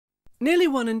Nearly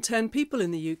 1 in 10 people in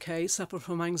the UK suffer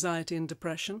from anxiety and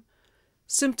depression.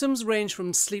 Symptoms range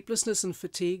from sleeplessness and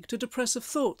fatigue to depressive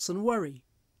thoughts and worry.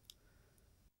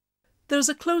 There is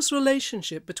a close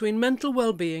relationship between mental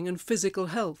well-being and physical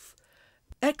health.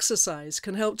 Exercise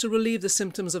can help to relieve the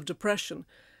symptoms of depression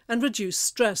and reduce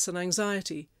stress and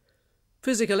anxiety.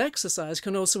 Physical exercise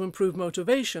can also improve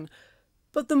motivation,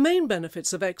 but the main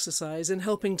benefits of exercise in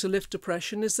helping to lift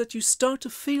depression is that you start to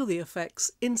feel the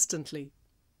effects instantly.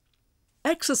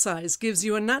 Exercise gives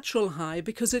you a natural high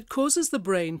because it causes the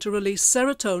brain to release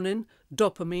serotonin,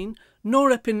 dopamine,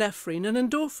 norepinephrine and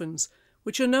endorphins,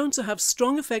 which are known to have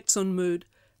strong effects on mood,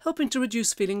 helping to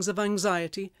reduce feelings of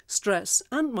anxiety, stress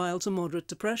and mild to moderate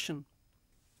depression.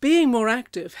 Being more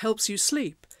active helps you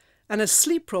sleep, and as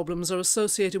sleep problems are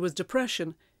associated with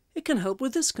depression, it can help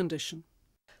with this condition.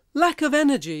 Lack of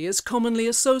energy is commonly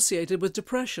associated with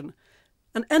depression,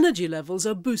 and energy levels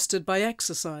are boosted by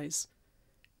exercise.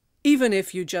 Even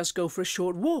if you just go for a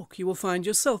short walk, you will find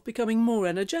yourself becoming more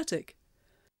energetic.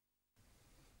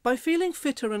 By feeling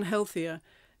fitter and healthier,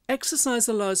 exercise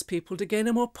allows people to gain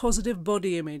a more positive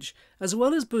body image, as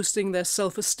well as boosting their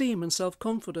self-esteem and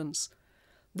self-confidence.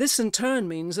 This in turn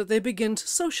means that they begin to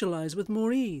socialise with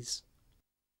more ease.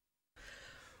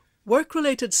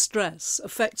 Work-related stress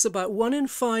affects about 1 in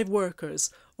 5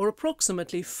 workers, or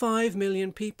approximately 5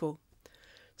 million people.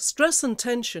 Stress and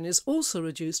tension is also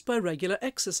reduced by regular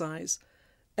exercise.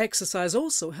 Exercise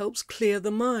also helps clear the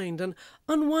mind, and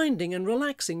unwinding and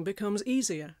relaxing becomes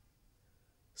easier.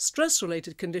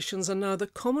 Stress-related conditions are now the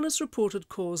commonest reported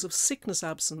cause of sickness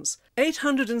absence.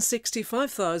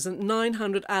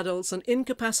 865,900 adults on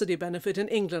incapacity benefit in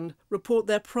England report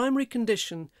their primary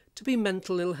condition to be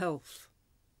mental ill health.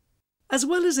 As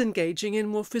well as engaging in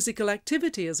more physical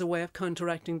activity as a way of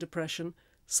counteracting depression,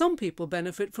 some people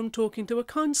benefit from talking to a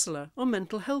counsellor or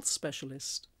mental health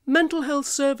specialist. Mental health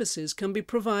services can be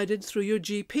provided through your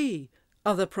GP,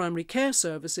 other primary care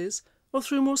services, or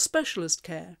through more specialist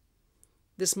care.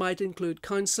 This might include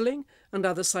counselling and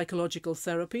other psychological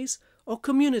therapies, or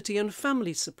community and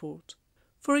family support.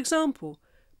 For example,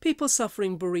 people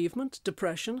suffering bereavement,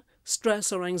 depression,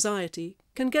 stress or anxiety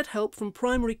can get help from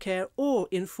primary care or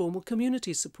informal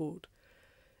community support.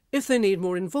 If they need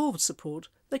more involved support,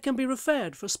 they can be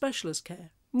referred for specialist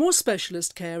care. More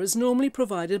specialist care is normally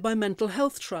provided by mental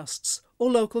health trusts or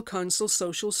local council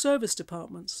social service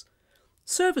departments.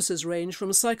 Services range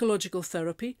from psychological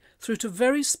therapy through to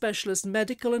very specialist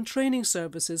medical and training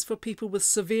services for people with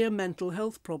severe mental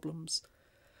health problems.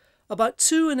 About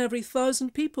 2 in every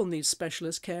 1,000 people need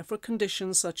specialist care for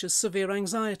conditions such as severe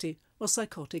anxiety or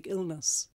psychotic illness.